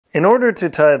In order to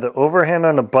tie the overhand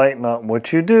on a bight knot,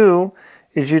 what you do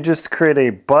is you just create a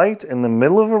bight in the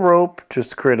middle of a rope,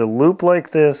 just create a loop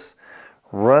like this,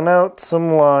 run out some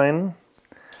line,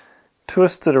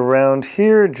 twist it around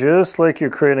here just like you're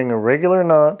creating a regular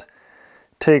knot,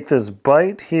 take this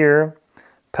bight here,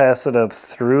 pass it up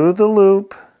through the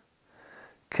loop,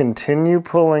 continue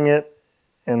pulling it,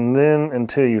 and then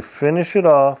until you finish it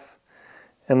off,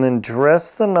 and then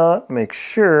dress the knot, make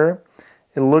sure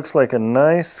it looks like a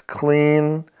nice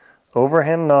clean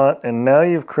overhand knot, and now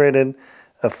you've created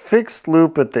a fixed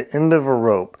loop at the end of a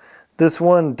rope. This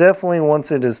one definitely,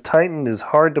 once it is tightened, is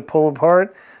hard to pull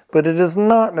apart, but it is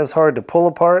not as hard to pull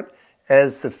apart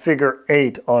as the figure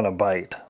 8 on a bight.